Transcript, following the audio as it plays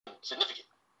significant.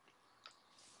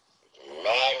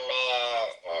 Man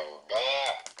and Bear,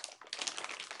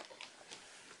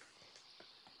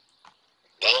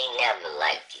 they never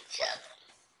liked each other.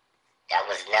 That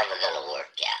was never gonna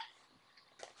work out.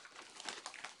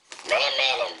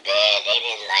 Man and Bear, they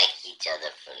didn't like each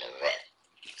other from the rip,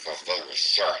 since they were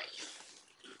shorties.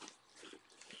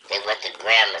 They went to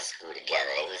grammar school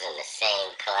together. They was in the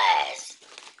same class.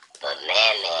 But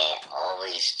Man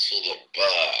always treated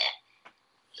Bear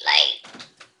like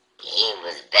he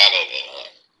was better than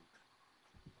him.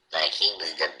 Like he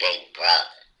was the big brother.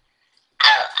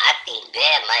 I think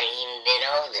Bear might have even been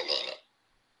older than him.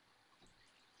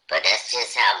 But that's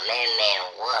just how Man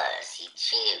was. He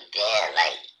treated Bear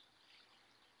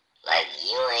like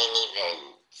you ain't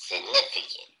even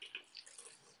significant.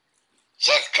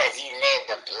 Just 'cause he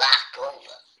lived a block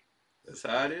over. That's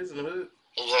how it is in the hood.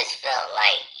 He just felt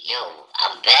like, yo,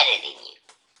 I'm better than you.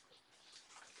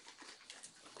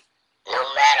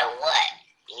 No matter what.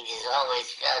 He just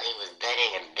always felt he was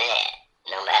better than Bear.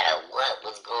 No matter what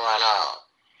was going on.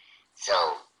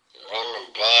 So, him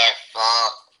and Bear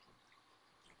fought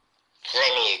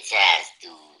plenty of times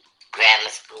through grammar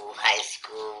school, high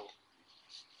school.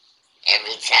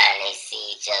 Every time they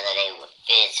see each other, they would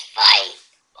fist fight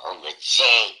over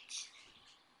chicks,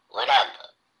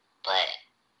 whatever. But,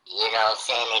 you know what I'm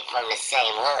saying, they from the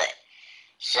same hood.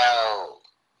 So,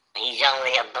 he's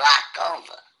only a block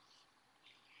over.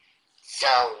 So,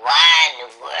 why in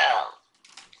the world,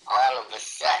 all of a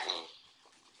sudden,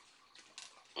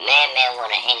 Man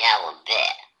want to hang out with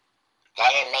Bear?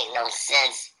 That didn't make no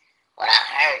sense when I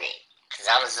heard it. Because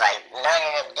I was like,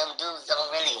 none of them dudes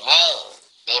don't really hang.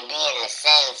 They be in the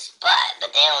same spot,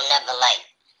 but they don't never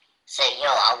say,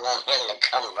 yo, I want him to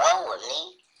come roll with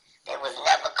me. They was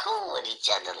never cool with each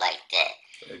other like that.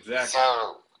 Exactly.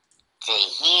 So, to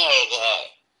hear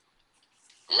that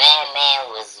Man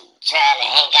was trying to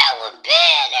hang out with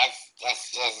Bear,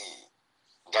 that's just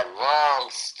the wrong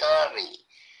story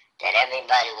that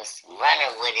everybody was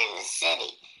running with in the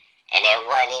city. And it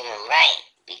wasn't even right,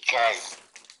 because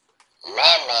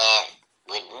Man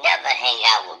would never hang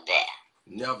out with Bear.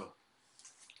 Never.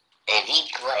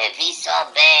 If he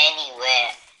saw Bear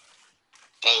anywhere,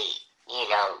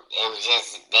 it was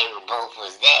just, they were both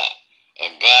was there.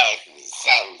 And Bear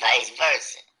said and vice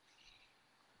versa.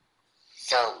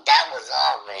 So that was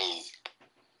always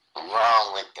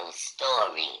wrong with the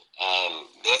story. And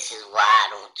this is why I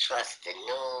don't trust the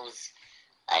news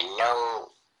or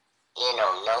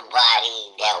nobody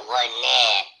that wasn't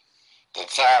there to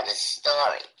tell the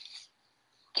story.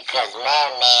 Because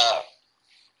Man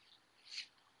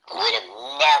would have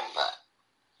never,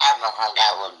 ever hung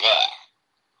out with Bear.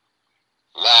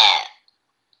 Now,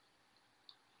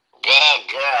 Bear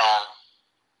girl,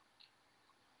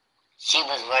 she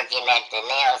was working at the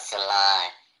nail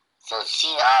salon, so she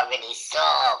already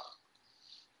saw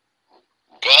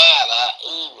Bear that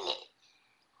evening.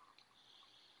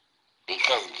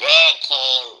 Because Bear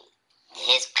came,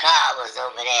 his car was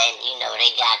over there, and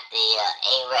they got the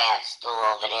Arab store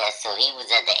over there, so he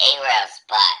was at the Arab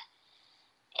spot.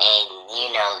 And,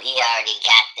 he already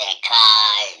got that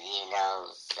car,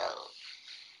 so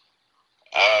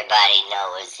everybody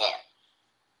know it's him.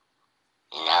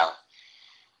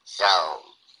 So,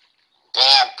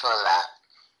 Bear pull up,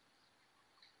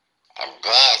 and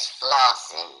Bear's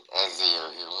flossing as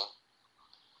usual.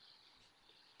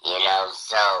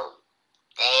 So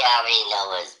they already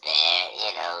know it's Bear,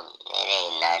 it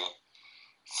ain't nothing.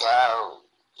 So,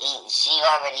 she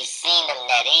already seen him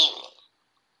that evening.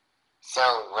 So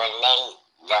when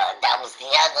that was the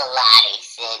other lie they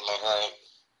said in the hood.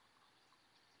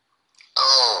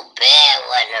 Oh, Bear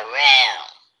wasn't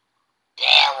around.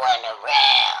 Bear wasn't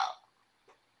around.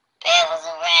 Bear was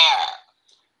around.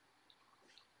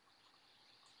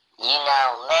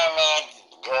 Man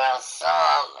girl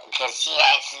saw him because she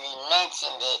actually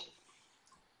mentioned it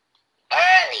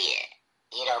earlier,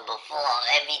 before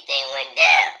everything went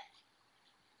down.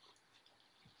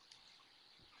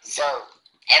 So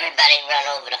everybody run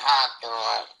over to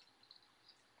Hawthorne,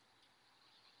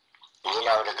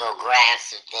 to go grab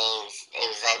some things. They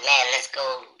was like, man, let's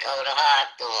go to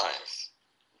Hawthorne's.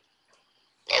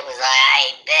 They was like, I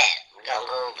ain't bet. We're going to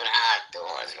go over to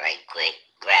Hawthorne's right quick,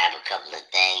 grab a couple of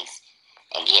things,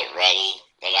 and get ready.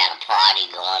 They got a party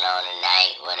going on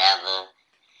tonight, whatever.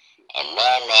 And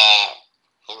Man,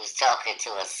 he was talking to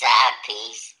a side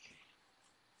piece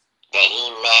that he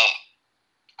met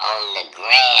on the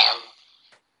gram.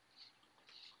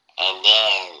 And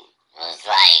then was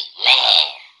like, man,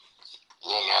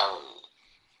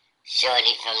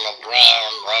 shorty from the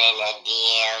gram went in a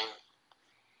DM.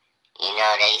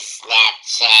 They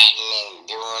Snapchatting and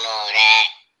doing all that.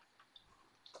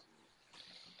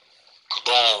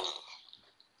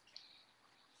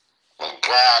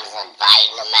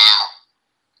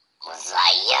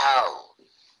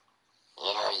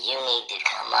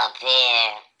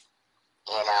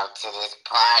 to this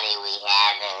party we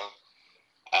having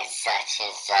at such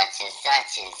and such and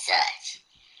such and such.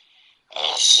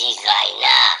 And she's like,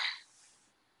 nah.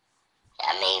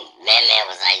 Man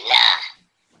was like, nah,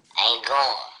 I ain't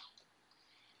going.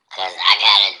 Cause I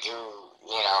gotta do,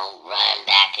 run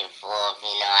back and forth.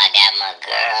 I got my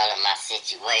girl and my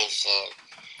situation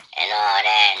and all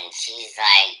that. And she's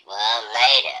like, well,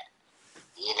 later.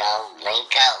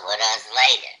 Link up with us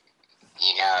later.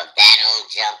 If that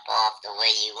don't jump off the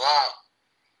way you want,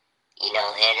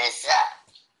 hit us up.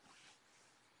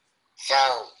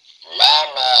 So, Man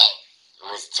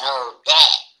was told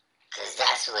that, because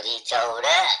that's what he told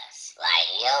us. Like,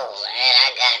 yo, man,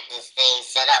 I got this thing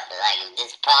set up. Like, if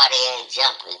this party ain't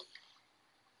jumping,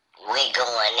 we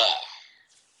going there.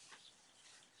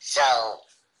 So,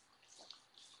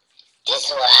 this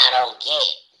is what I don't get.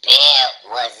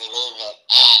 Bear wasn't even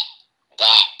at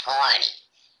that party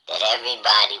that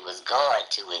everybody was going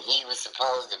to, and he was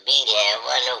supposed to be there. There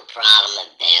wasn't no problem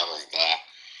if Bear was there.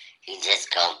 He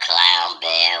just gonna clown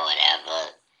Bear,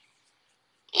 whatever.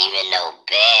 Even though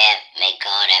Bear make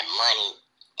all that money,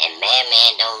 and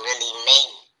Man don't really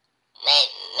make,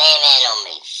 Man don't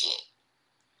make shit.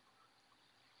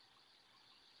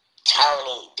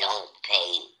 Tony don't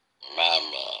pay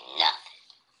Man nothing.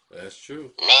 That's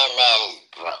true. Man is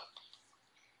broke.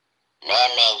 Man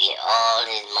get all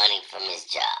his money from his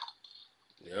job.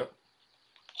 Yep.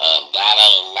 And that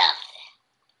ain't nothing.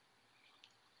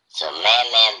 So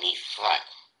Man be frontin'.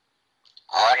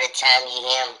 All the time you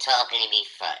hear him talking, he be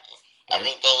frontin'.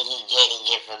 Everything he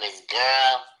get from his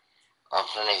girl or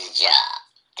from his job.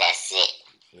 That's it.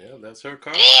 Yeah, that's her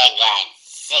car. Bear got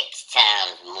 6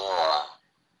 times more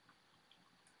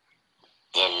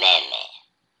than Man.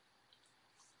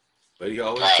 But he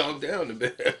always talk down to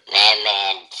Bear.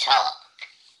 Man talk.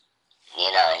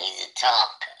 He's a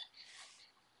talker.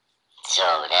 So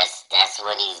that's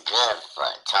what he's good for.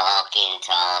 Talking,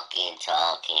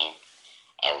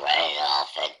 and running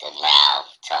off at the mouth,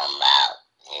 talking about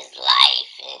his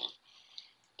life and,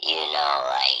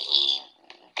 like he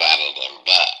better than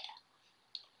Bear.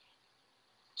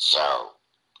 So,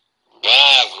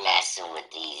 Bear's messing with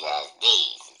these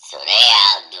SDs. So they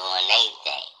out doing their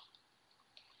thing.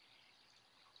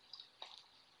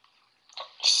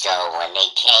 So when they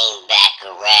came back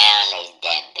around,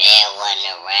 that Bear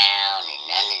wasn't around and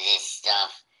none of this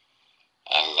stuff,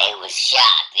 and they was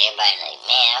shocked. Everybody like,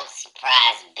 man, I'm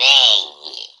surprised Bear ain't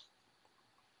here.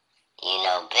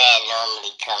 Bear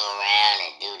normally come around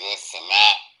and do this and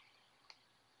that.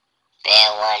 Bear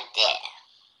wasn't there.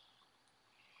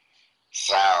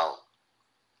 So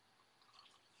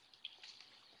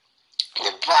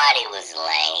the party was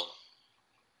lame,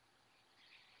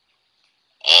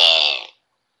 and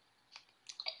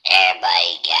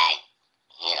everybody got,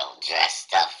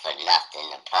 dressed up for nothing.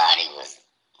 The party was,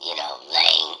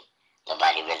 lame.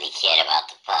 Nobody really cared about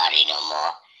the party no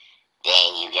more.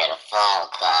 Then you get a phone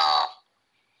call,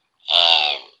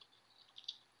 and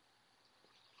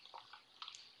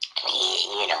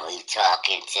he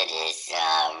talking to this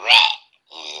rat,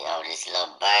 this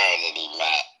little bird that he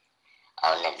met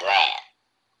on the ground.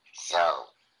 So,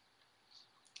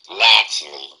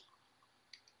 naturally,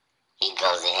 he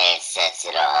goes ahead and sets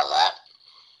it all up.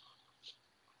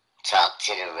 Talk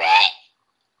to the rat,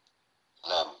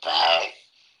 little bird,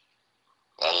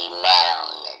 that he met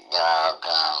on the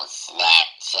doggone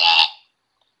Snapchat.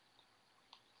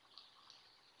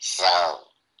 So,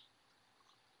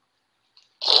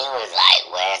 he was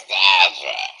like, where's the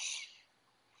address?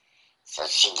 So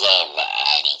she gave him the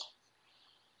Addy.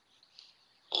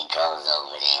 He goes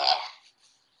over there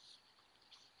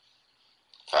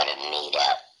for the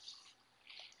meetup.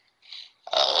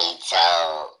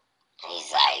 And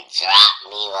he's like, drop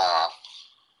me off.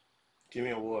 Give me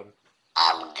a water.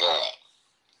 I'm good.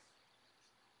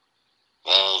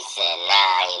 Then he said,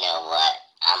 nah, you know what?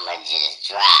 I'ma just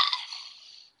drive.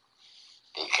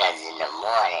 Because in the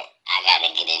morning, I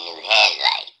gotta get a new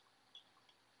headlight.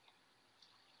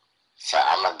 So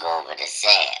I'ma go over to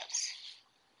Sam's.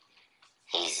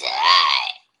 He said,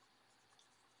 alright.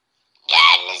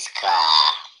 Got in his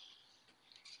car.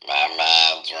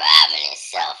 Man driving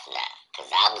himself now.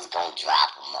 Because I was going to drop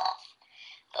him off.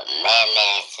 But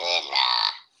Man said, nah,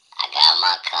 I got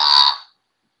my car.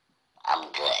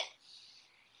 I'm good.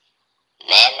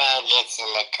 Man gets in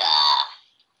the car.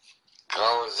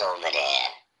 Goes over there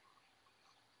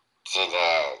to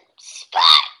the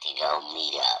spot to go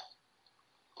meet up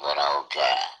with old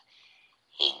girl.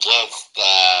 He gets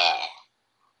there.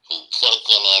 He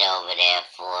kicking it over there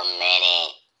for a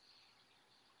minute.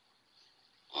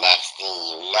 Next thing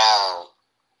you know,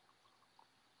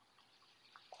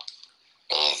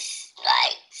 it's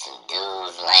like some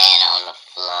dudes laying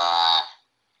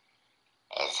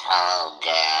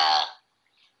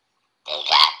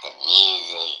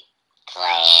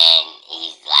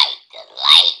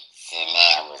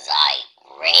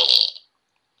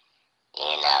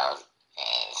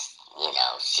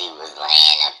she was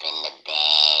laying up in the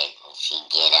bed, and she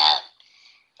get up,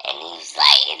 and he was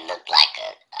like, it looked like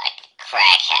a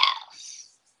crack house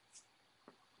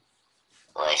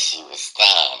where she was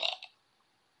staying at.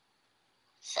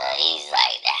 So he's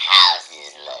like, the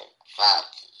houses look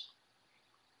funky.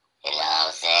 You know what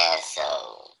I'm saying? So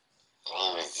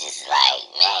he was just like,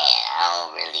 man, I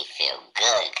don't really feel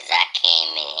good because I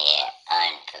came in here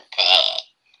unprepared.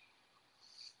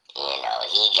 You know,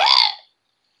 he got,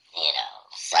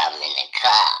 something in the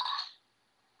car.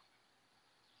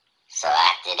 So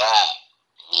after that,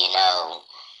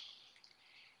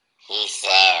 he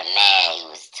said, man, he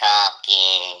was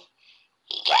talking,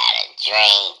 he got a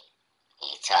drink,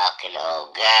 he talking to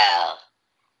old girl,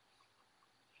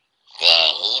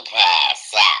 then he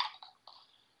passed out.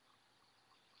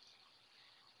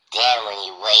 Then when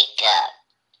you wake up,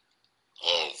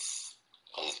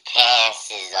 his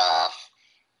pants is off,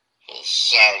 his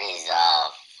shirt is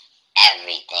off,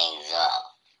 everything's off.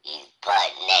 He's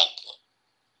butt naked.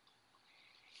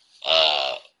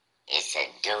 And it's a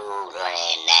dude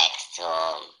laying next to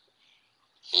him.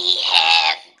 He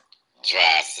half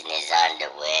dressed in his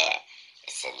underwear.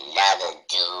 It's another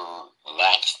dude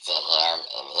next to him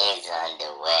in his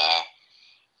underwear.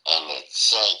 And the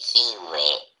chick he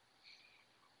with,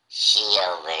 she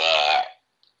over there,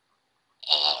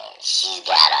 and she's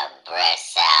got her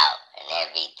breasts out and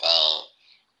everything,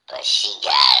 but she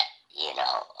got,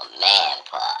 a man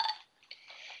part.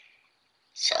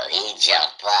 So he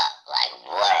jumped up like,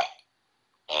 what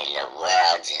in the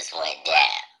world just went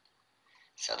down?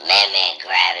 So man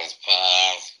grabbed his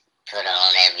pants, put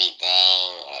on everything,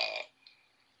 and,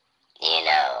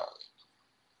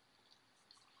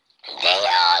 they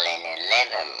all in the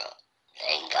living room.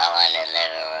 They go in the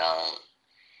living room,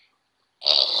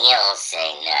 and he don't say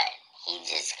nothing. He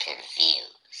just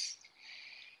confused.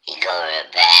 He go to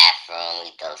the bathroom,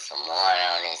 he throw some water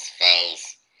on his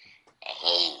face, and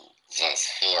he just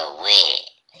feel weird.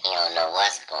 He don't know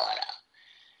what's going on.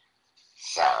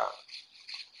 So,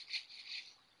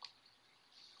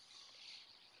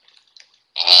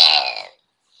 and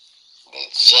the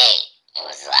chick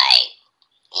was like,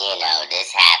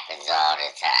 this happens all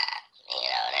the time.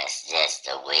 That's just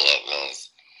the weirdness.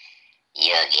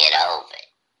 You'll get over it.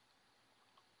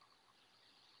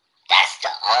 That's the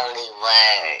only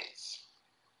words,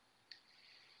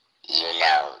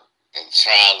 the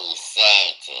tranny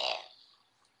said to him.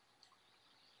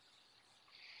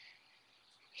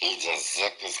 He just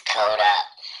zip his coat up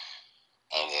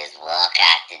and just walk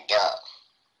out the door.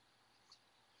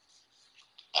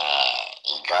 And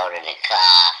he go to the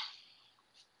car.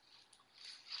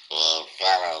 He ain't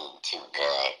feeling too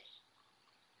good.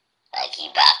 Like he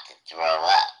about to throw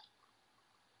up.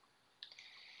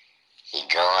 He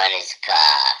go in his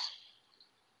car.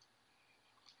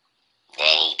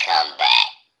 Then he come back.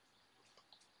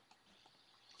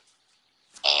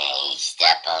 And he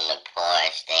step on the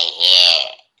porch. They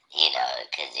hear,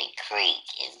 because it creak.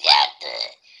 It's got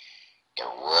the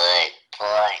wood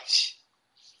porch.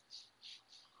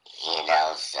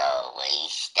 So when he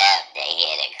stepped, they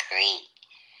hear the creak.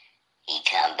 He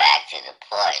come back to the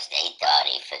porch. They thought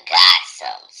he forgot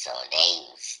something. So they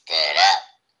stood up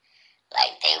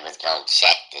like they was going to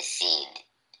check to see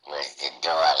was the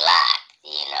door locked,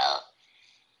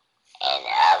 And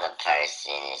the other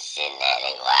person is sitting there,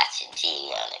 they watching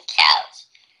TV on the couch.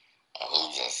 And he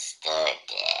just stood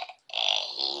there and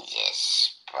he just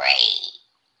sprayed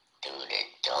through the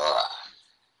door.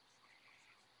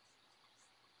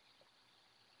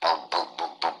 Boom, boom,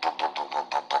 boom, boom, boom, boom, boom, boom,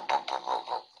 boom, boom, boom, boom, boom,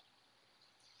 boom.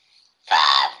 5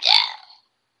 down.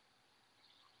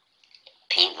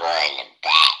 People in the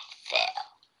back fell.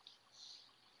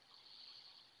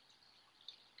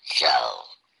 So,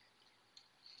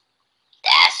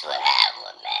 that's what happened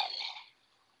with Madman.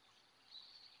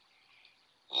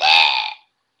 Now,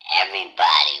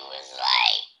 everybody was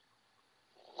like,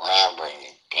 when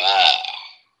was Bear?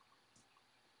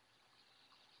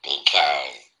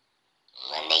 Because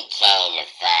when they came to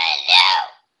find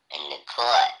out in the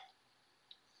court,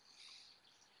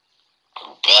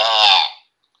 Bear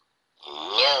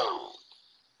knew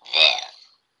them.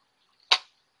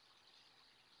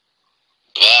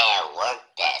 Bear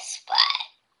worked that spot.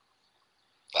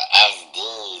 The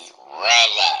SDs run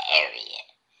that area.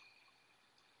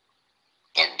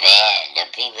 The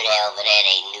people that over there,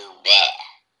 they knew Bear.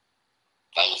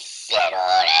 They set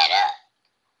all that up.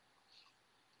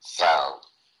 So,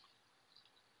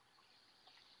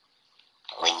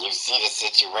 when you see the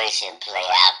situation play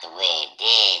out the way it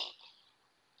did,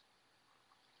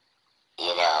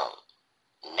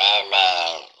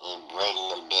 Man, he wouldn't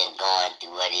have been going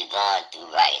through what he's going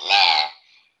through right now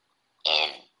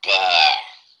if Bear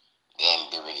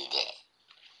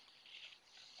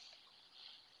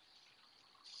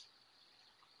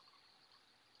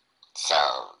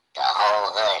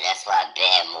that's why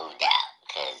Bear moved out,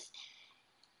 because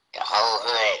the whole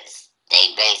hoods,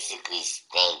 they basically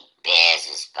think Bear's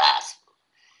responsible.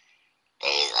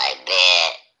 They's like,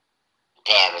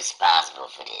 Bear responsible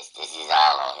for this. This is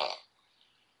all on him.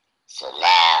 So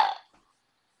now,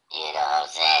 you know what I'm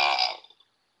saying,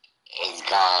 it's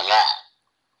gone up.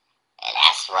 And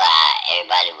that's why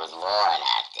everybody was warned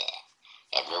out there.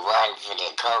 If it wasn't for the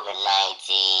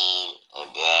COVID-19 and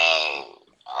then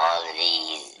all of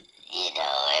these, you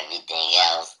know, everything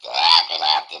else that happened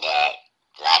after that,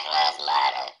 Black Lives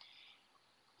Matter,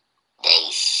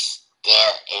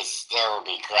 it still would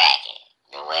be cracking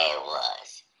the way it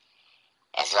was.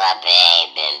 That's why Bear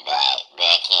ain't been back.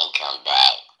 Bear can't come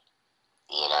back.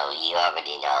 You know, you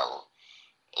already know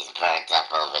it's burnt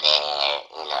up over there.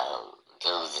 You know,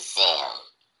 dudes are seeing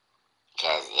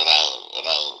because it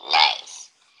ain't nice.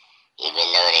 Even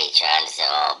though they trying to say,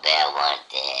 oh, Bear want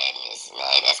that and this and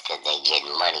that, that's because they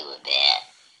getting money with Bear.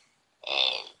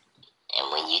 And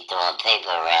when you throwing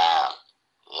paper around,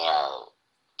 you know,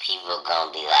 people gonna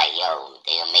be like, yo,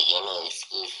 they gonna make any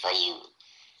excuse for you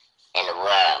in the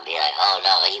world. Be like, oh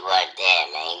no, he wasn't there,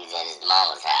 man. He was at his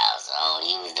mama's house. Oh,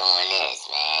 he was doing this,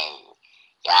 man.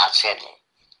 Y'all tripping.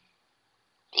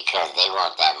 Because they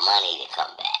want that money to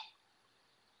come back.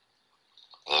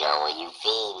 You know, when you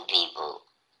feed people,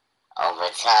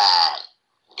 over time,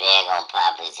 Bear gonna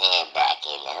pop his head back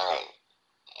in the hood.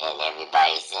 And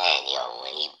everybody saying, yo,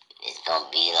 it's gonna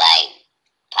be like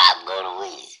Pop go to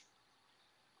Weezy.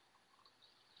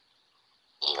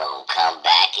 He gonna come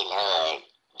back in the hood,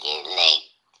 get licked,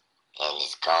 and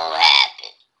it's gonna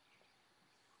happen.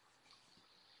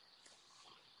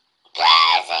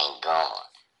 Guys ain't gone.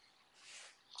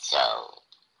 So,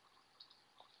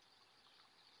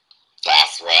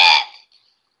 that's what happened.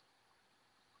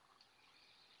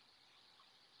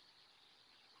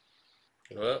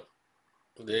 Well,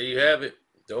 there you have it.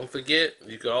 Don't forget,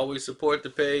 you can always support the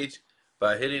page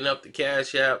by hitting up the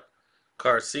Cash App.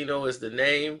 Karceno is the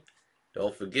name.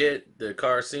 Don't forget the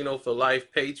Karceno for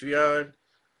Life Patreon,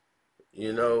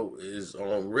 you know, is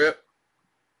on RIP.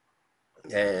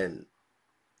 And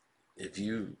if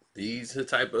these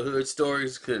type of hood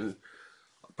stories can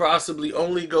possibly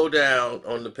only go down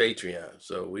on the Patreon.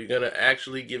 So we're going to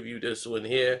actually give you this one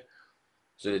here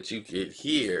so that you could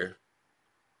hear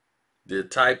the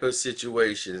type of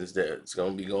situations that's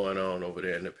going to be going on over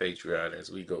there in the Patreon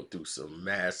as we go through some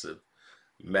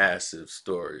massive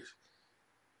stories.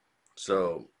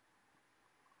 So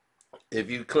if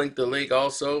you click the link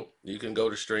also, you can go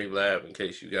to Streamlab in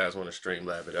case you guys want to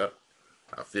Streamlab it up.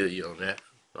 I feel you on that.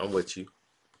 I'm with you.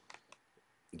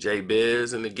 J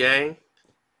Biz and the gang,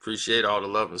 appreciate all the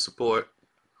love and support.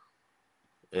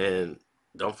 And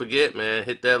don't forget, man,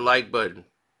 hit that like button.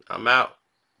 I'm out.